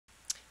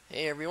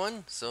Hey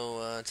everyone,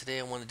 today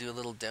I want to do a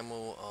little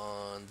demo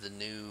on the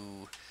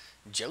new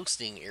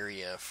jousting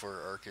area for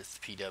Arkuth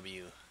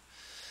PW.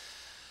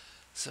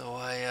 So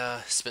I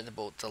spent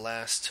about the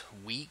last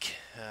week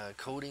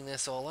coding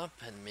this all up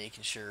and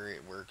making sure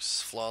it works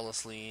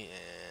flawlessly,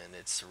 and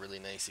it's a really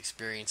nice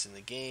experience in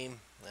the game.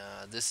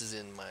 This is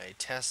in my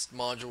test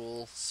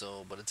module,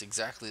 but it's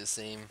exactly the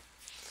same.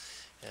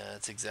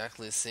 It's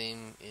exactly the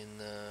same in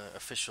the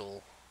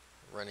official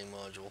running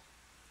module.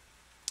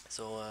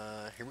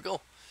 Here we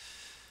go.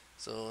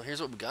 So here's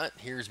what we got.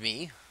 Here's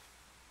me.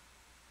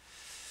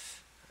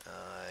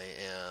 I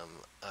am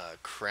a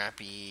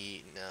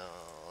crappy. No,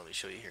 let me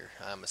show you here.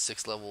 I'm a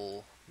 6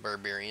 level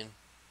barbarian,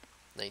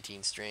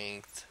 19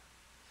 strength.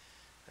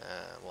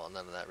 Well,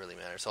 none of that really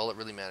matters. All that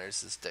really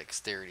matters is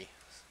dexterity.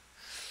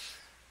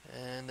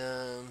 And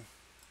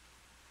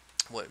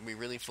what we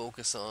really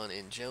focus on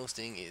in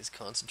jousting is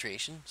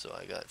concentration. So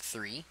I got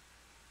 3.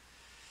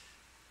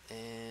 And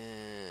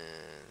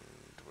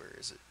where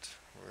is it?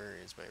 Where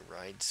is my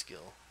ride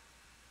skill?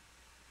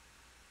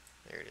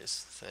 There it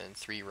is, and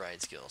 3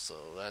 ride skill. So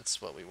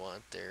that's what we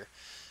want there.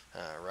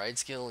 Ride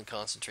skill and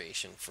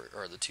concentration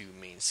are the 2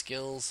 main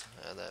skills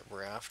that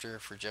we're after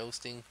for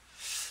jousting.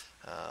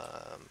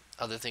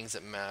 Other things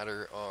that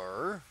matter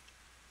are,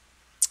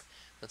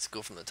 let's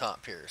go from the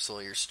top here. So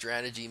your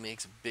strategy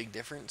makes a big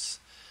difference.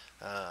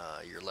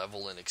 Your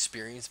level and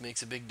experience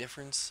makes a big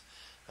difference.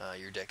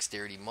 Your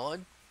dexterity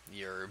mod,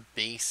 your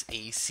base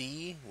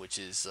AC, which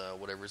is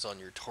whatever's on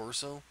your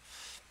torso.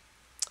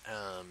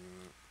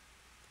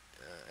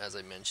 As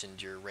I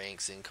mentioned, your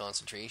ranks in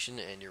concentration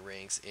and your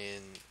ranks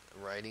in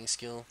riding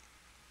skill,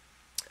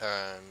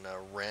 and a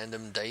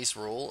random dice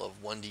roll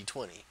of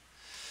 1d20.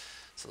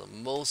 So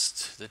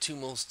the 2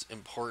 most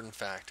important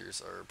factors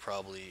are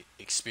probably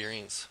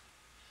experience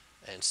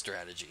and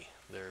strategy.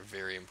 They're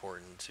very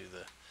important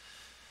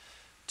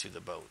to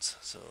the boats.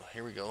 So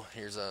here we go.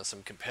 Here's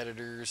some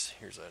competitors.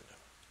 Here's a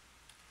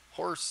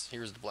horse.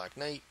 Here's the Black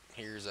Knight.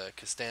 Here's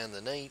Castan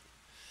the Knight.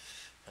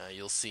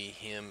 You'll see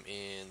him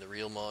in the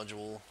real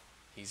module.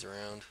 He's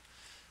around.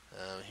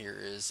 Here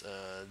is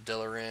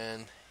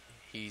Delaran.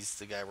 He's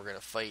the guy we're going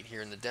to fight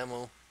here in the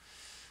demo.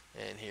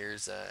 And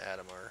here's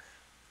Adamar.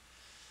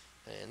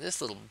 And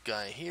this little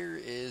guy here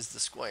is the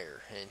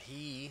Squire. And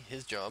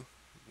his job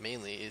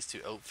mainly is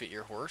to outfit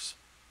your horse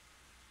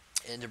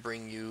and to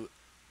bring you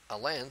a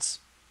lance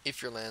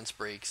if your lance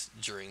breaks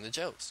during the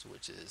joust,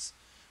 which is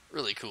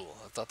really cool.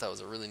 I thought that was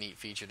a really neat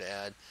feature to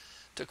add.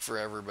 Took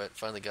forever, but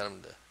finally got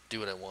him to do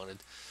what I wanted.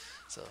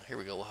 So here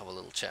we go. We'll have a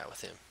little chat with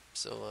him.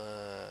 So,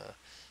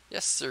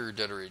 yes, sir,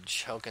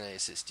 Dutteridge, how can I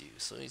assist you?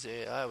 So he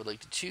say, I would like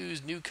to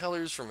choose new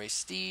colors for my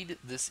steed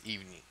this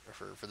evening,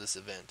 or for this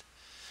event.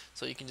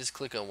 So you can just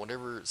click on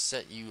whatever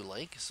set you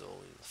like. So,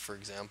 for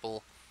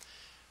example,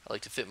 I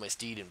like to fit my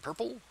steed in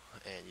purple,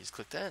 and you just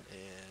click that,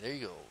 and there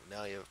you go.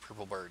 Now you have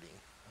purple barding.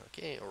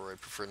 Okay, or I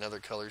prefer another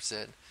color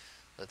set.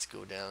 Let's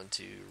go down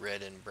to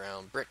red and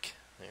brown brick.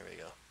 There we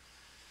go.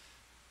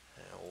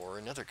 Or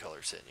another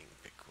color set. You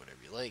can pick whatever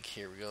you like.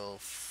 Here we go.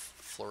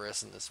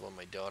 Fluorescent, this one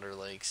my daughter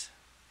likes.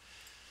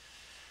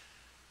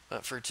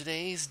 But for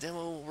today's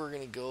demo, we're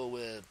going to go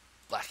with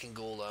black and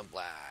gold on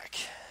black.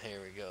 Here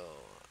we go.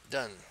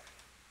 Done.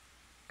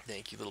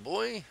 Thank you, little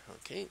boy.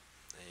 Okay,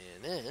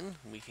 and then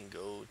we can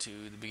go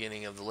to the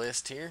beginning of the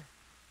list here.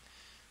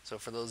 So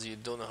for those of you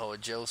who don't know how a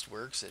joust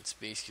works, it's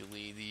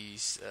basically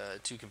these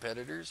 2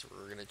 competitors.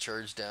 We're going to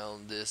charge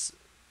down this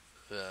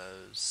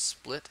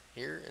split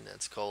here, and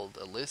that's called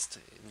a list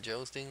in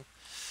jousting.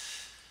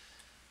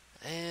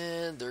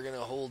 And they're going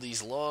to hold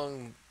these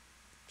long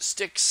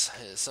sticks,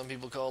 as some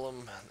people call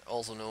them,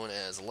 also known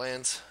as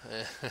lance.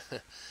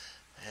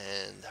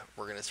 And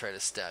we're going to try to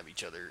stab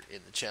each other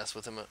in the chest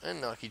with them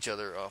and knock each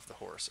other off the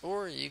horse.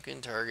 Or you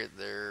can target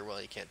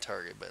well, you can't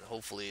target, but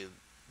hopefully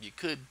you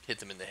could hit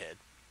them in the head.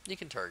 You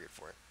can target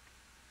for it.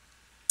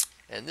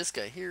 And this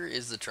guy here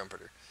is the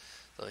trumpeter.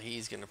 So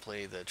he's going to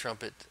play the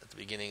trumpet at the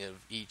beginning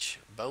of each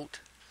bout.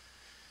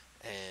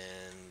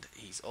 And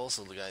he's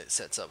also the guy that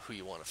sets up who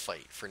you want to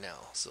fight for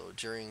now. So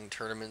during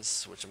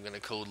tournaments, which I'm going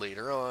to code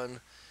later on,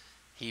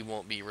 he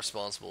won't be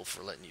responsible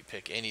for letting you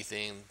pick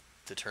anything.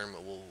 The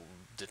tournament will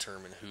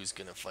determine who's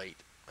going to fight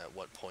at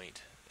what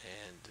point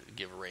and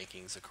give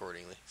rankings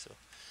accordingly.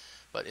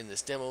 But in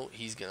this demo,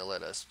 he's going to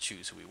let us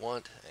choose who we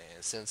want.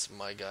 And since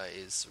my guy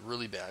is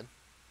really bad,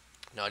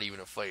 not even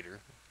a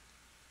fighter,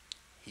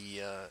 he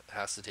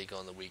has to take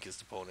on the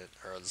weakest opponent,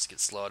 or I'll just get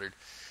slaughtered.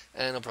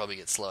 And I'll probably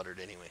get slaughtered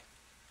anyway.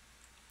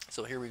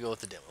 So here we go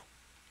with the demo.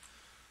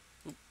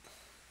 Oop.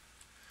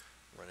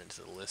 Run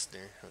into the list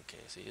there.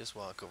 Okay, so you just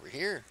walk over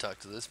here, talk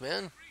to this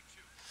man.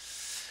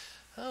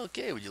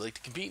 Okay, would you like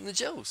to compete in the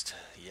joust?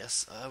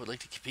 Yes, I would like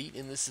to compete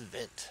in this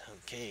event.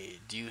 Okay,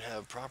 do you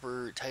have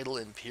proper title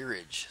and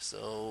peerage?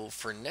 So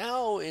for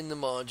now in the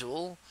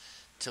module,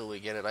 till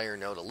we get it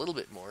ironed out a little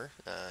bit more,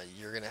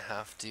 you're going to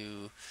have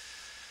to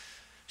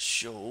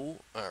show,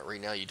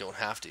 right now you don't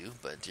have to,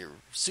 but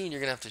soon you're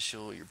going to have to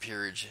show your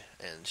peerage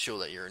and show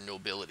that you're a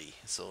nobility.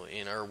 So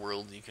in our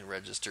world, you can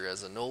register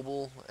as a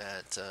noble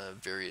at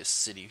various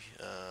city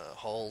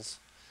halls,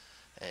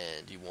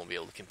 and you won't be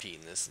able to compete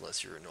in this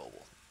unless you're a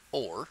noble.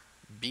 Or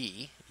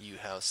B, you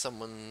have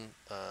someone,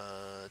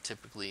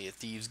 typically a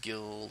thieves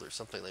guild or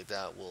something like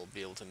that, will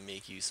be able to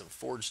make you some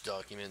forged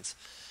documents,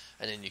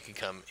 and then you can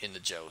come in the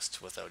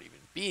joust without even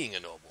being a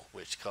noble,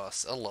 which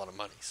costs a lot of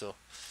money. So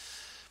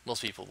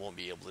most people won't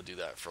be able to do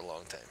that for a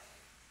long time.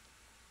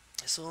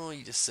 So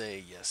you just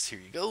say, yes, here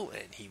you go,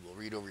 and he will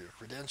read over your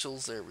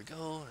credentials. There we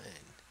go,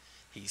 and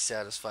he's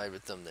satisfied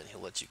with them, then he'll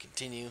let you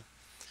continue,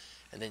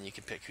 and then you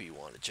can pick who you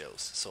want to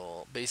joust.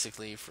 So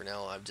basically, for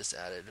now, I've just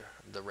added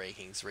the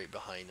rankings right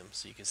behind him,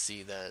 so you can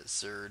see that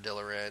Sir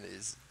Delaran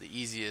is the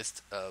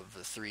easiest of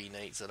the 3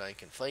 knights that I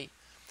can fight.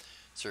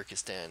 Sir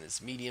Kistan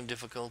is medium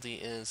difficulty,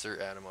 and Sir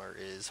Adamar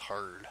is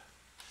hard.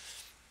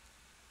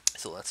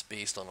 So that's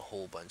based on a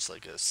whole bunch,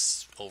 like a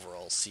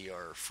overall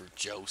CR for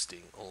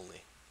jousting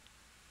only,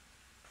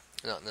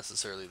 not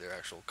necessarily their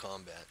actual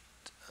combat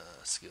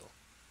skill.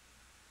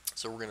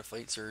 So we're going to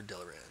fight Sir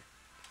Delaran.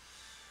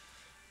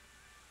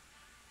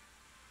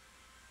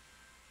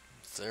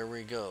 So there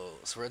we go.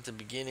 So we're at the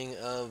beginning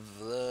of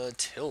the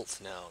tilt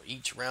now.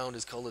 Each round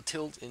is called a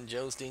tilt in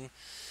jousting.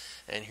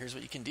 And here's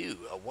what you can do.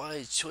 A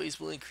wise choice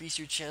will increase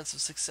your chance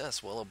of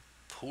success, while a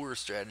poor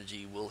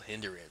strategy will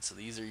hinder it. So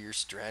these are your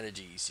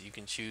strategies. You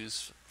can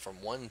choose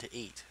from 1 to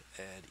 8,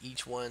 and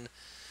each one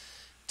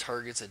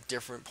targets a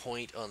different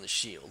point on the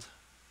shield.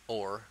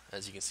 Or,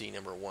 as you can see,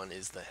 number 1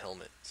 is the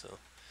helmet. So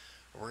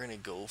we're going to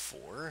go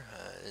for,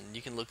 and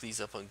you can look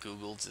these up on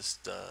Google,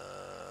 just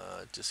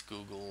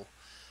Google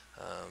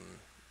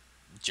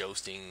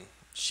jousting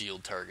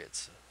shield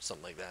targets,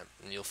 something like that,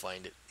 and you'll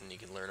find it, and you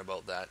can learn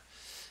about that.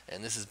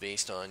 And this is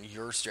based on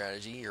your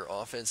strategy, your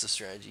offensive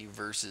strategy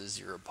versus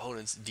your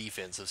opponent's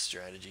defensive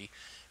strategy,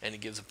 and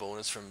it gives a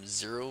bonus from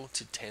 0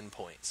 to 10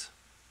 points.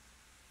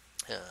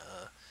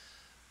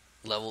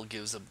 Level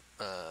gives a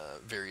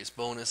various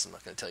bonus. I'm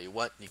not going to tell you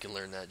what. You can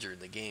learn that during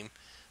the game.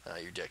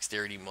 Your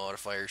dexterity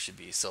modifier should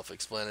be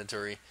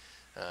self-explanatory.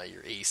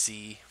 Your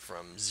AC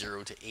from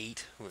 0 to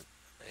 8,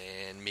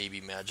 and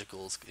maybe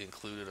magicals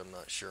included. I'm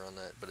not sure on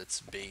that, but it's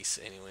base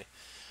anyway.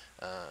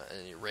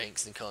 And your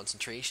ranks and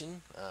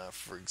concentration.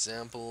 For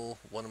example,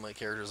 one of my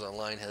characters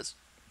online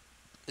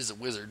is a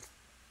wizard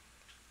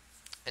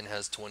and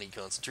has 20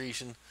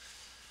 concentration.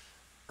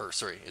 Or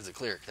sorry, is a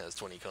cleric and has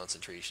 20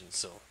 concentration.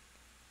 So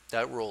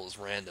that roll is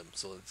random.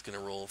 So it's going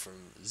to roll from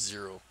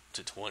 0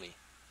 to 20.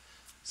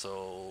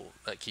 So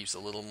that keeps a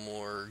little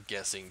more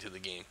guessing to the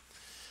game.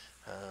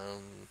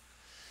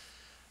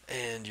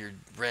 And your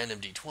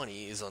random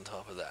d20 is on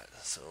top of that.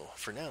 So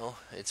for now,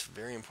 it's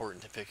very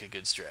important to pick a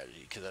good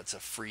strategy, because that's a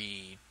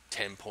free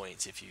 10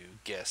 points if you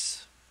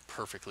guess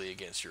perfectly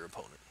against your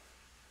opponent.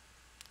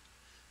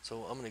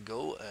 So I'm going to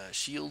go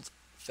Shield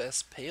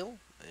Fest Pale,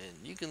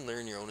 and you can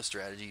learn your own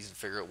strategies and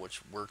figure out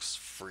which works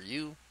for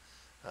you.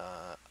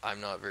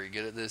 I'm not very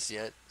good at this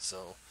yet,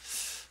 so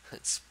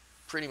it's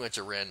pretty much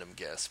a random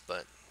guess,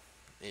 but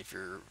if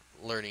you're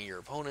learning your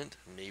opponent,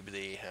 maybe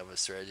they have a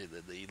strategy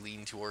that they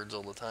lean towards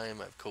all the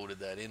time. I've coded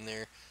that in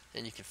there,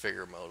 and you can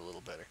figure them out a little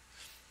better.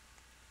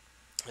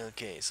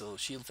 Okay, so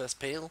Shield Fest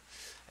Pale,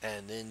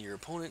 and then your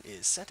opponent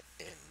is set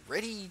and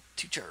ready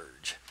to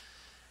charge.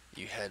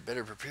 You had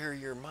better prepare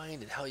your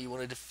mind and how you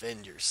want to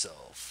defend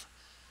yourself.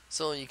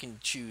 So you can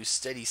choose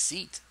Steady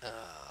Seat,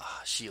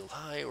 Shield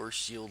High, or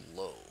Shield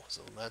Low.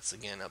 So that's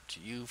again up to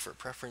you for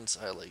preference.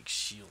 I like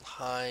Shield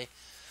High,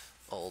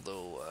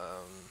 although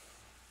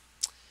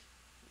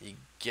you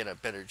get a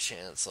better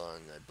chance on,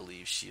 I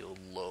believe, Shield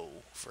Low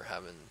for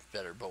having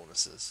better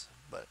bonuses,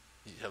 but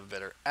you have a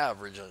better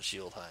average on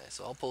Shield High.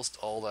 So I'll post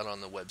all that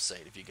on the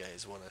website if you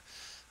guys want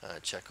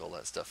to check all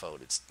that stuff out.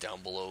 It's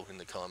down below in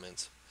the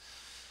comments.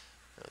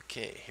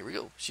 Okay, here we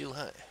go. Shield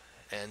High.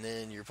 And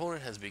then your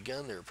opponent has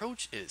begun their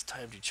approach. It is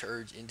time to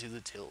charge into the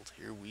tilt.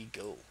 Here we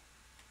go.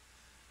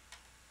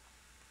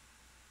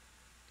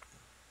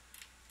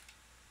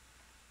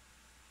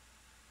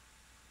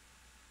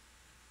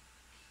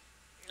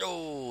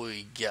 Oh,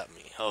 he got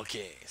me.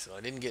 Okay, so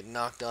I didn't get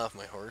knocked off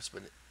my horse,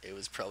 but it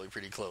was probably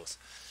pretty close.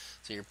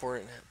 So your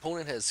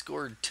opponent has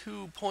scored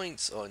 2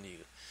 points on you.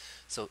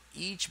 So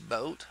each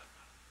bout...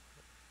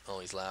 Oh,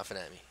 he's laughing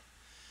at me.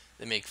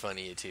 They make fun of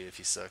you too if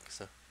you suck.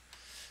 So,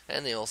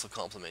 and they also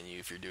compliment you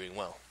if you're doing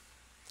well.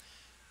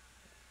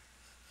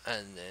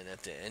 And then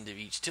at the end of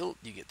each tilt,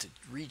 you get to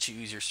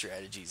re-choose your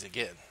strategies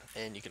again.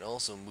 And you can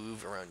also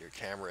move around your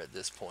camera at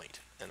this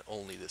point, and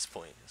only this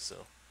point.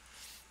 So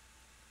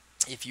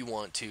if you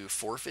want to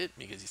forfeit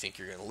because you think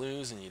you're going to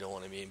lose and you don't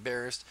want to be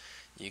embarrassed,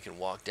 you can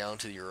walk down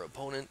to your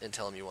opponent and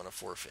tell him you want to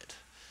forfeit.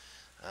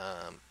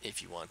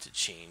 If you want to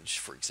change,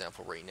 for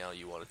example, right now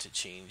you wanted to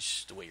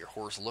change the way your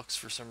horse looks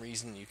for some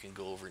reason, you can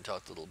go over and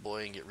talk to the little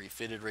boy and get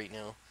refitted right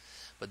now.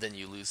 But then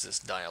you lose this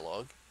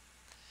dialogue.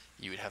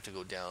 You would have to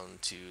go down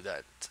to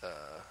that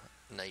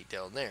knight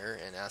down there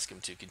and ask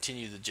him to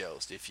continue the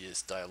joust if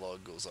his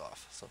dialogue goes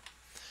off. So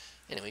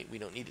Anyway, we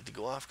don't need it to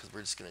go off because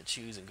we're just going to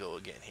choose and go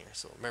again here.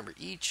 So remember,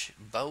 each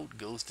bout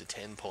goes to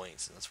 10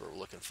 points, and that's what we're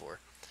looking for.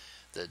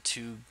 The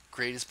two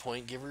greatest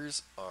point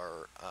givers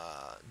are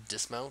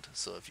dismount,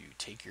 so if you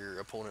take your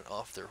opponent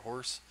off their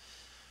horse,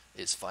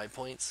 it's 5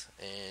 points,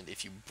 and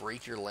if you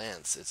break your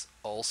lance, it's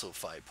also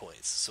 5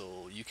 points.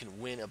 So you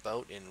can win a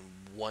bout in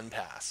one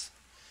pass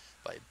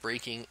by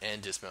breaking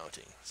and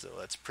dismounting. So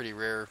that's pretty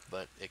rare,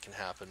 but it can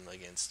happen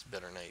against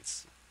better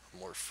knights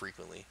more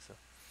frequently. So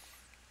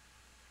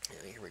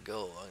here we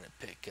go. I'm going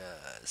to pick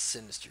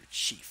Sinister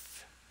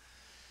Chief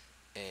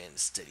and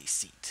Steady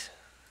Seat.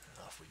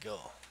 Off we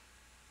go.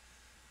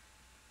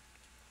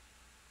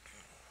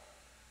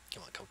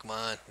 Come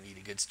on. We need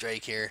a good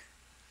strike here.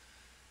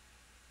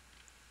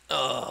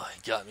 Oh,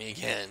 he got me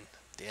again.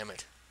 Damn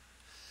it.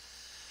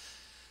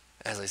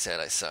 As I said,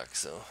 I suck,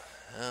 so...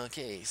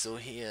 Okay, so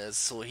he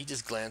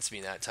just glanced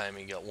me that time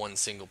and got one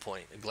single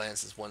point. A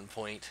glance is 1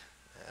 point.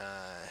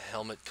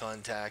 Helmet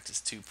contact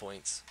is 2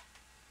 points.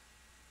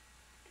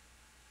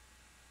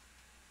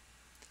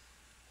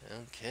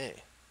 Okay.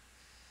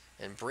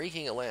 And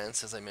breaking a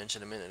lance, as I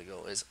mentioned a minute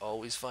ago, is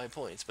always 5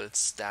 points, but it's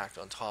stacked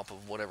on top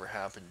of whatever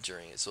happened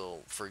during it. So,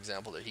 for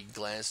example, that he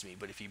glanced me,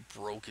 but if he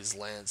broke his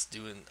lance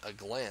doing a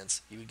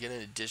glance, he would get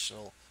an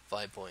additional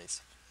 5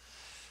 points.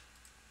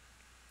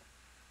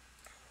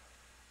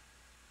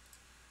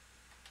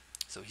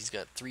 So he's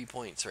got 3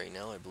 points right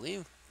now, I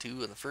believe.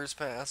 2 on the first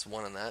pass,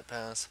 1 on that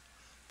pass.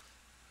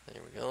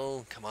 There we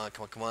go. Come on,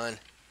 come on, come on.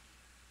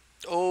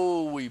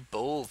 Oh, we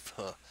both.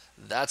 Huh.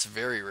 That's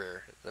very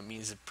rare. That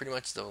means that pretty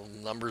much the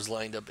numbers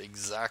lined up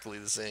exactly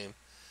the same.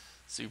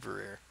 Super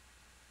rare.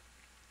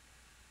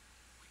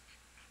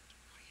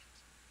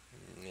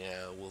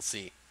 Yeah, we'll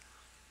see.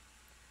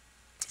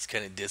 He's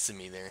kind of dissing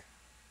me there.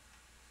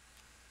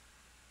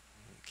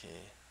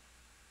 Okay.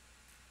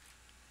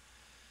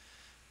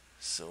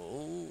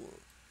 So,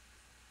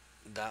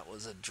 that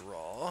was a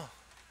draw.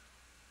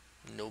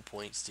 No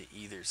points to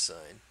either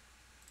side.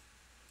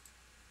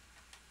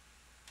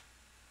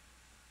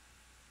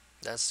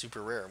 That's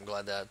super rare. I'm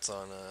glad that's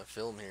on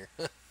film here.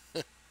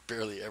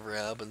 Barely ever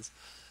happens.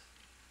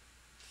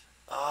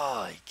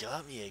 Oh, he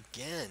got me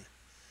again.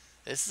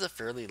 This is a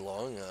fairly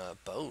long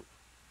bout.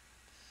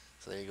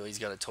 So there you go. He's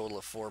got a total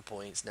of 4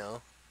 points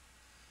now.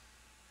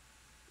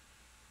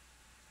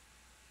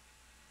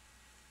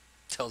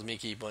 Tells me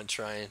keep on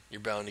trying.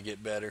 You're bound to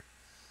get better.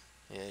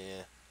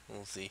 Yeah.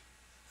 We'll see.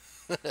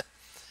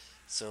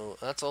 So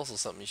that's also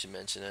something you should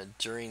mention.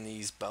 During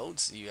these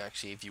bouts, you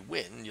actually, if you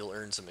win, you'll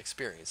earn some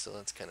experience. So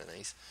that's kind of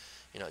nice.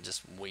 You're not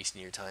just wasting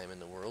your time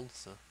in the world.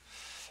 So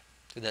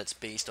and that's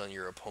based on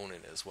your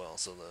opponent as well.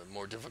 So the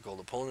more difficult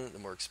opponent, the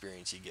more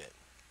experience you get.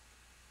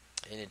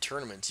 And in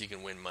tournaments, you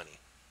can win money.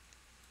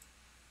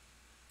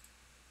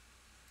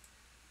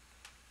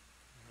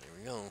 There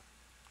we go.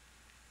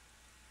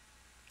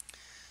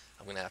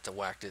 I'm going to have to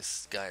whack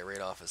this guy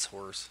right off his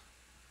horse.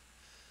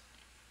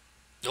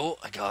 Oh,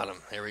 I got him.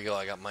 There we go.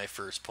 I got my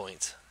first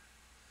points.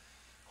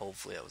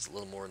 Hopefully that was a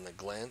little more than the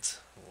glance.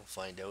 We'll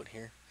find out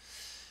here.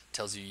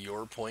 Tells you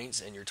your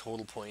points and your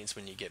total points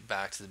when you get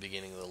back to the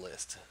beginning of the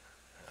list.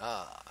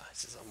 Ah,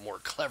 this is more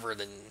clever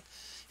than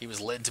he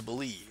was led to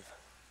believe.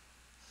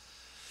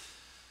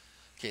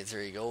 Okay,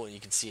 there you go. And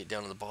you can see it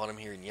down on the bottom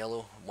here in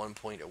yellow. 1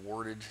 point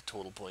awarded,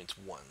 total points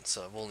 1.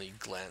 So I've only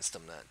glanced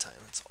him that time.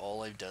 That's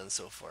all I've done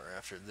so far.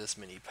 After this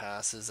many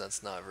passes,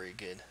 that's not very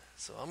good.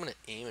 So I'm going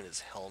to aim at his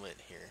helmet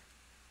here.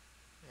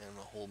 And I'm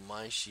going to hold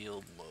my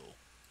shield low.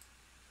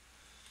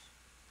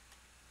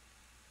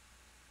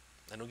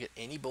 I don't get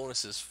any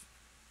bonuses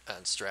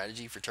on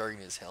strategy for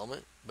targeting his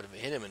helmet, but if I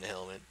hit him in the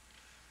helmet...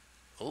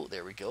 Oh,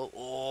 there we go.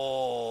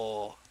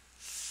 Oh!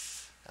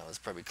 That was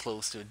probably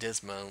close to a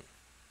dismount.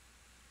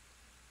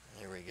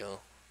 There we go.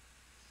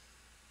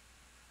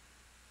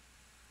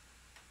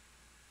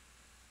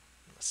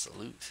 A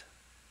salute.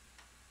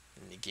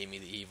 And he gave me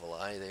the evil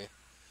eye there.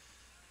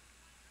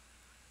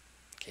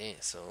 Okay,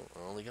 so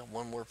I only got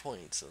 1 more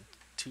point, so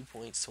 2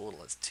 points total.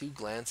 That's 2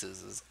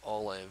 glances is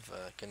all I've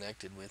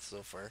connected with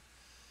so far.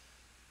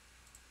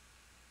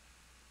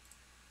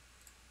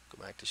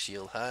 Go back to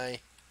shield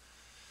high.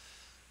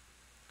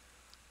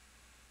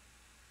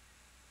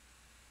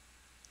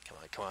 Come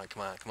on, come on,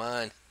 come on, come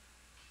on.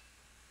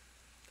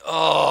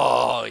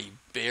 Oh, he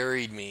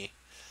buried me.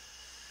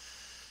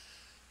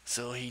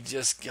 So he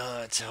just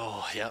got,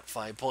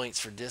 5 points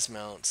for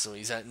dismount. So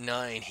he's at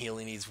 9. He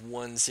only needs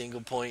 1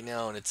 single point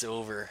now, and it's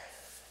over.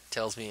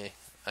 Tells me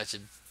I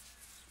should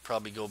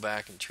probably go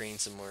back and train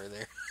some more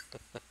there.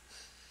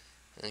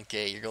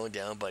 Okay, you're going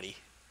down, buddy.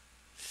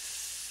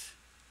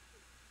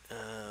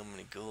 I'm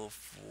going to go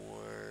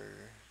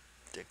for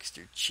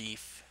Dexter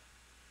Chief.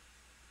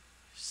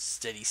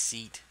 Steady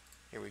seat.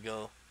 Here we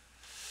go.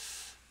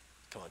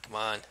 Come on, come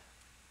on.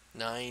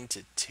 9-2.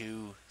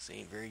 This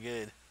ain't very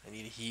good. I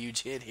need a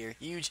huge hit here.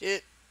 Huge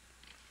hit.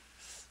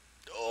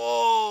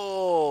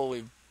 Oh,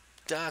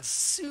 that's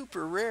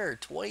super rare.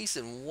 Twice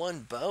in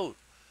 1 bout.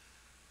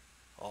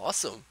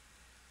 Awesome.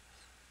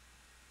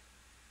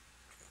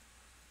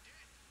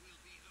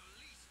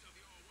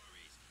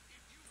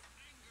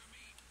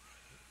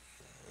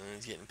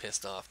 he's getting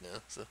pissed off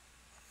now. So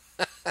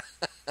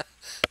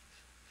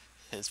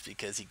it's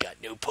because he got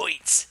no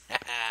points.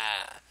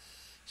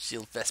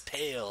 Shield Fest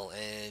Pale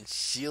and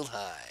Shield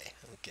High.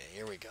 Okay,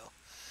 here we go.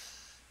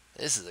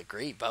 This is a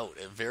great bout,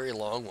 a very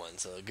long one,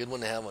 so a good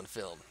one to have on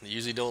film. They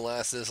usually don't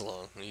last this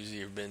long. Usually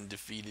you've been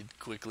defeated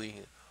quickly.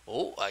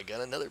 Oh, I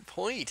got another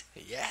point.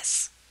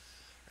 Yes.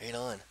 Right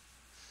on.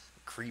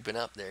 Creeping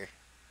up there.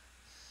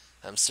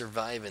 I'm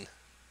surviving.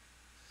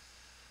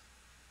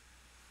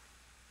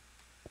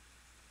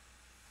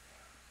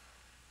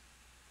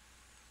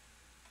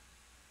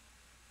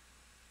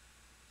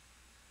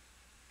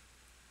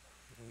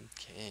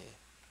 Okay.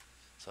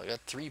 So I got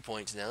 3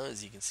 points now,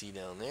 as you can see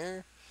down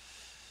there.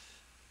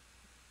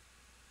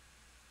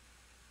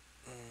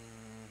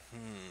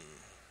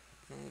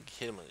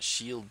 Hit him on a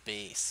shield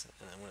base,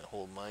 and I'm going to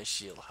hold my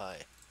shield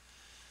high.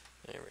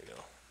 There we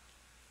go.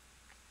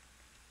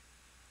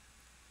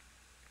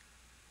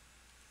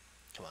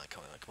 Come on,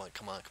 come on, come on,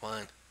 come on, come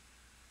on.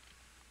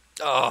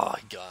 Oh,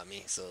 he got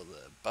me. So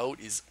the bout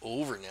is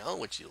over now,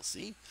 which you'll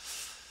see.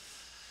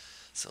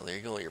 So there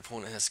you go. Your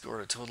opponent has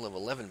scored a total of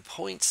 11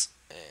 points,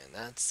 and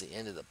that's the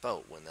end of the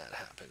bout when that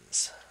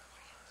happens.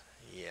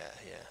 Yeah.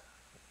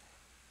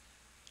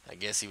 I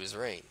guess he was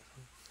right.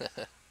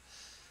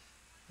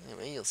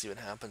 Anyway, you'll see what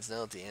happens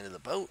now at the end of the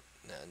bout.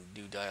 A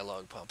new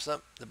dialogue pops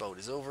up. The bout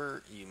is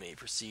over. You may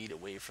proceed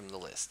away from the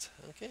list.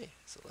 Okay,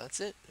 so that's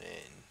it.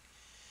 And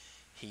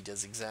he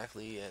does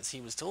exactly as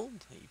he was told.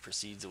 He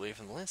proceeds away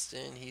from the list,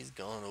 and he's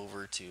gone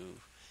over to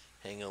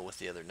hang out with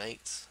the other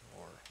knights,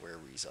 or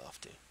wherever he's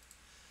off to.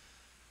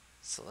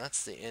 So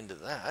that's the end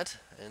of that.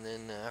 And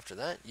then after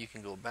that, you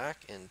can go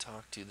back and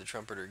talk to the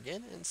trumpeter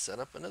again and set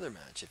up another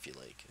match if you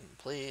like, and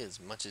play as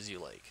much as you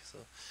like. So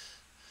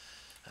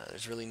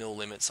there's really no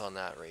limits on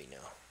that right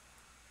now.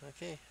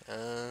 Okay.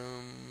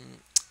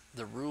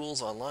 The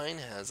rules online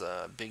has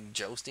a big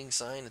jousting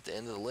sign at the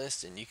end of the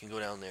list, and you can go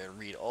down there and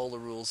read all the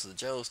rules of the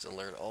joust and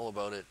learn all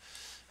about it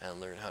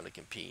and learn how to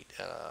compete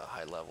at a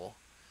high level.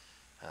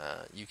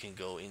 You can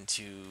go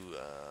into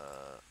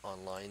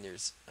online.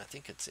 There's, I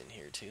think it's in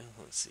here too.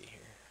 Let's see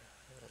here.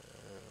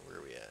 Where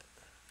are we at?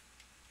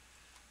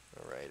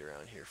 Right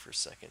around here for a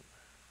second.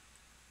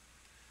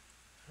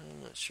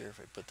 I'm not sure if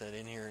I put that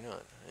in here or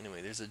not.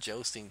 Anyway, there's a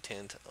jousting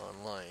tent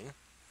online,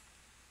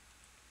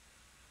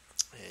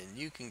 and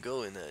you can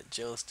go in that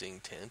jousting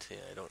tent. Yeah,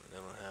 I don't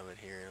have it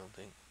here, I don't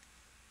think.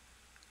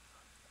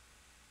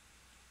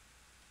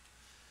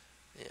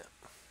 Yeah.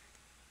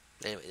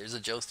 Anyway, there's a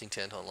jousting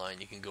tent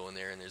online. You can go in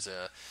there, and there's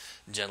a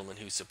gentleman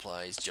who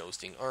supplies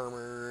jousting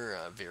armor,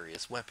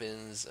 various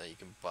weapons. You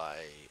can buy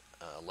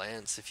a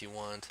lance if you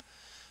want.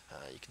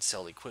 You can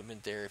sell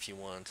equipment there if you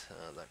want,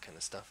 that kind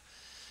of stuff.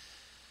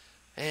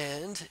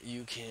 And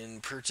you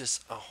can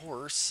purchase a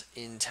horse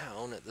in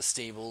town at the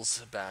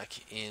stables back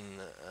in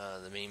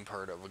the main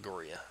part of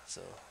Agoria.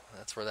 So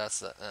that's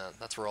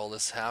where all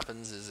this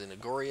happens, is in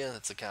Agoria.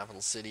 That's the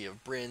capital city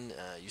of Bryn.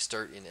 You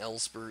start in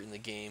Elspur in the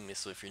game,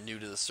 so if you're new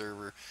to the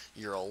server,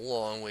 you're a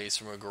long ways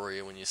from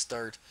Agoria when you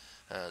start.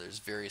 There's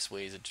various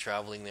ways of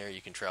traveling there.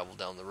 You can travel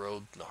down the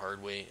road the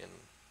hard way and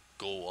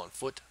go on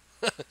foot,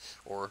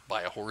 or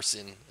buy a horse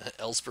in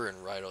Elspur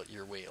and ride out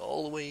your way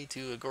all the way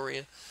to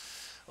Agoria.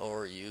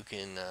 Or you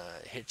can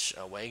hitch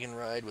a wagon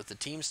ride with the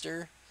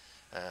teamster.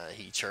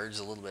 He charges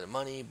a little bit of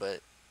money, but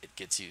it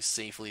gets you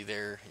safely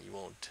there. You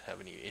won't have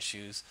any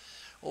issues.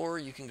 Or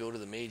you can go to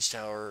the Mage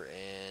Tower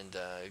and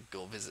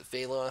go visit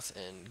Pheloth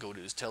and go to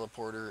his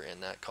teleporter,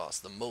 and that costs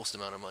the most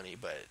amount of money,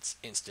 but it's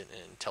instant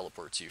and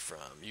teleports you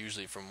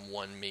usually from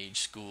one mage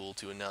school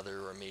to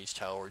another, or a Mage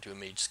Tower to a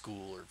mage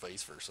school, or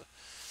vice versa.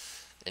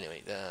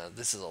 Anyway,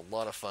 this is a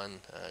lot of fun.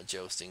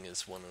 Jousting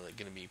is going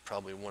to be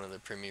probably one of the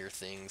premier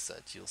things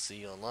that you'll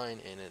see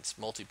online, and it's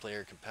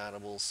multiplayer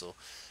compatible, so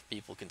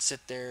people can sit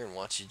there and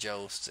watch you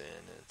joust,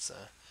 and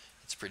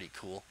it's pretty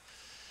cool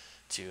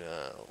to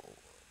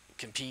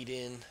compete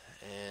in.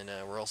 And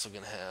we're also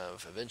going to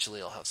have, eventually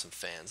I'll have some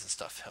fans and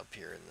stuff up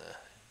here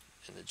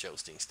in the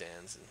jousting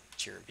stands and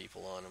cheering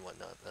people on and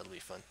whatnot. That'll be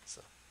fun.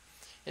 So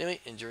anyway,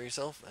 enjoy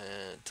yourself,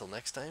 and until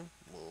next time,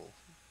 we'll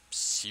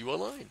see you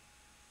online.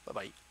 Bye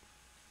bye.